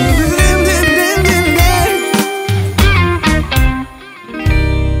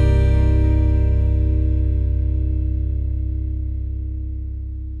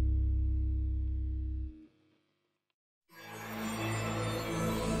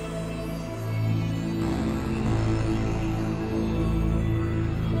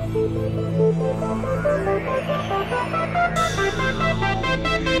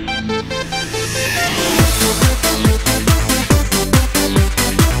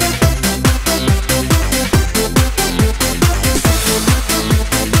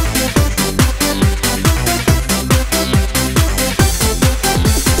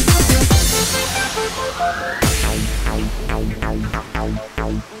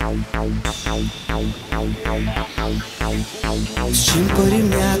 З чим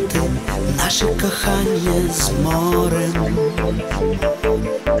порівняти наше кохання з морем,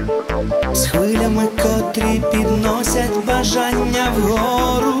 з хвилями, котрі підносять бажання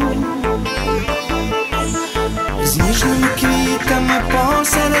вгору, з ніжними квітами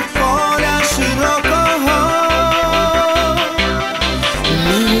посеред поля широкого.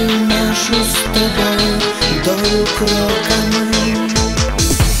 Ми нашу з тобою долю кроками.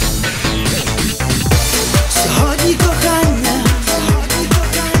 Сьогодні кохання,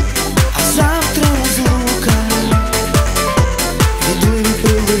 а завтра розлука, відлив і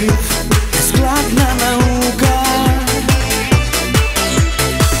прилив, нескладна наука.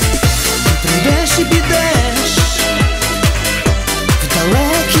 Ти прийдеш і підеш в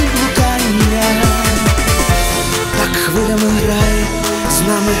далекі блукання, так хвилями грає з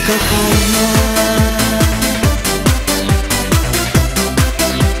нами кохання.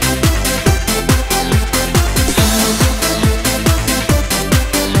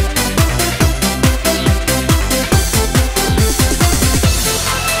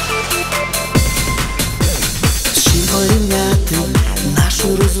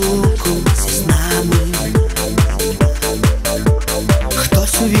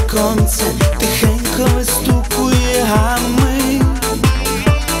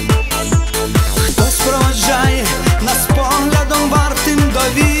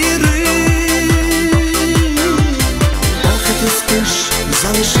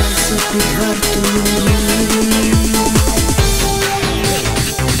 відвертою.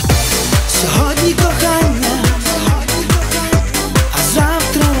 Сьогодні кохання, а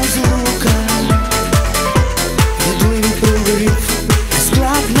завтра розлука. Відливий прилив,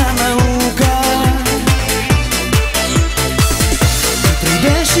 нескладна наука. Ти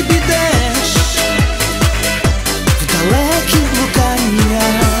прийдеш і підеш в далекі блукання.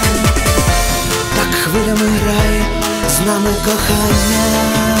 Так хвилями грає з нами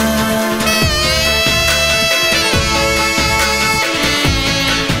кохання.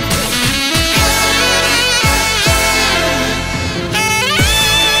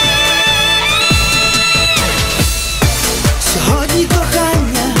 Сьогодні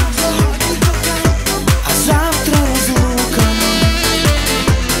кохання, а завтра розлука.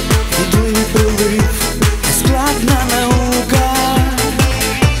 Відливий прилив, нескладна наука.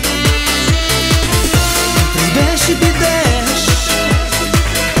 Прийдеш і підеш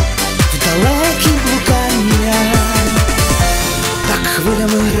в далекі блукання. Так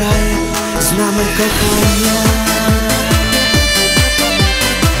хвилями грає з нами кохання.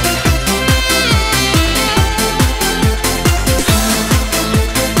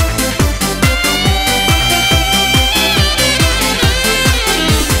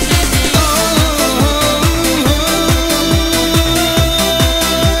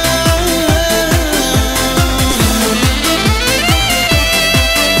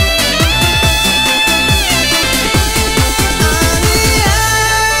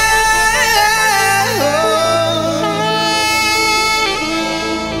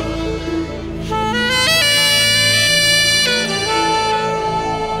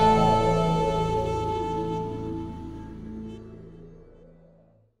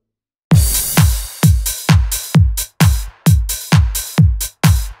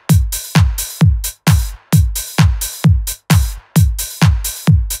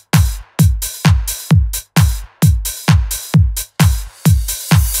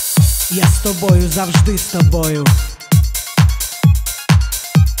 Я з тобою, завжди з тобою.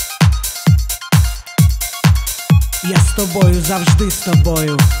 Я з тобою, завжди з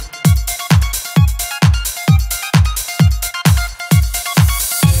тобою.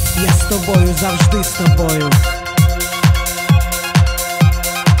 Я з тобою, завжди з тобою.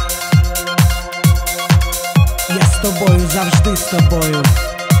 Я з тобою, завжди з тобою.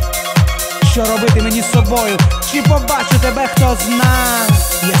 Що робити мені з собою? Чи побачу тебе, хто зна?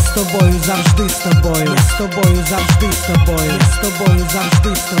 Я з тобою, завжди з тобою. Я з тобою, завжди з тобою. Я з тобою,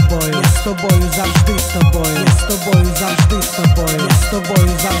 завжди з тобою. Я з тобою, завжди з тобою. Я з тобою, завжди з тобою. Я з тобою,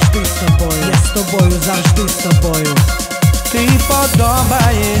 завжди з тобою. Я з тобою, завжди з тобою. Ти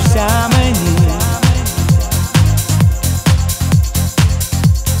подобаєшся мені.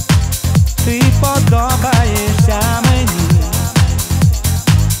 Ти подобаєшся мені.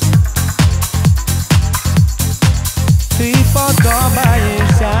 Ти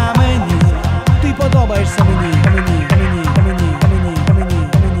подобаєшся мені. Ти подобаєшся мені. Мені, мені, мені, мені, мені,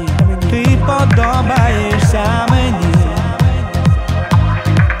 мені, мені. Ти подобаєшся мені.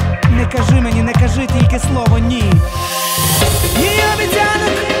 Не кажи мені, не кажи тільки слово ні. Ні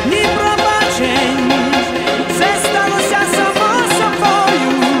обіцянок, ні пробачень. Все сталося само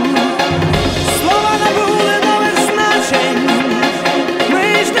собою. Слова набули нових значень. Ми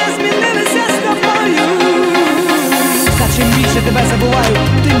ж не змінилися з тобою. Та чим більше тебе забуваю,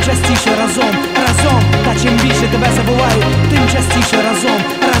 тим частіше разом, разом. Та чим більше тебе забуваю, тим частіше разом,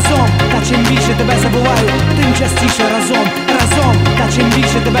 разом. Та чим більше тебе забуваю, тим частіше разом, разом. Та чим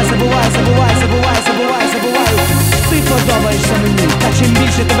більше тебе забуваю, забуваю, забуваю, забуваю, забуваю. Ти подобаєшся мені. Та чим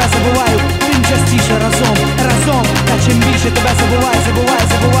більше тебе забуваю, тим частіше разом, разом. Та чим більше тебе забуваю, забуваю,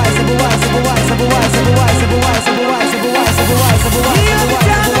 забуваю, забуваю, забуваю, забуваю, забуваю, забуваю, забуваю, забуваю, забуваю, забуваю, забуваю,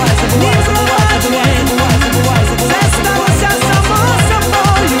 забуваю, забуваю, забуваю, забуваю, забуваю, забуваю. Все сталося само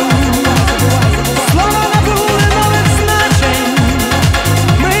собою. Слова набули нових значень.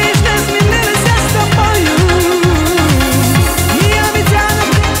 Ми ж не змінилися з тобою. Ні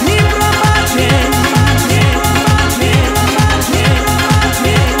обіцянок, ні пробачень. Ні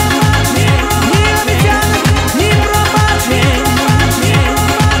обіцянок, ні пробачень.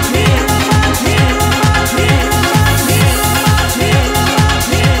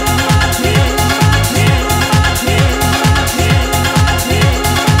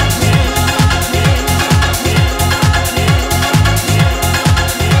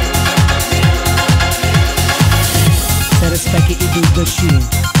 Ідуть дощі,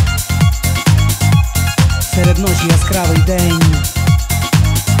 серед ночі яскравий день,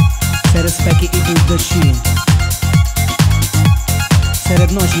 серед спеки ідуть дощі,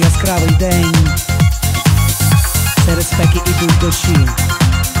 серед ночі яскравий день, серед спеки ідуть дощі,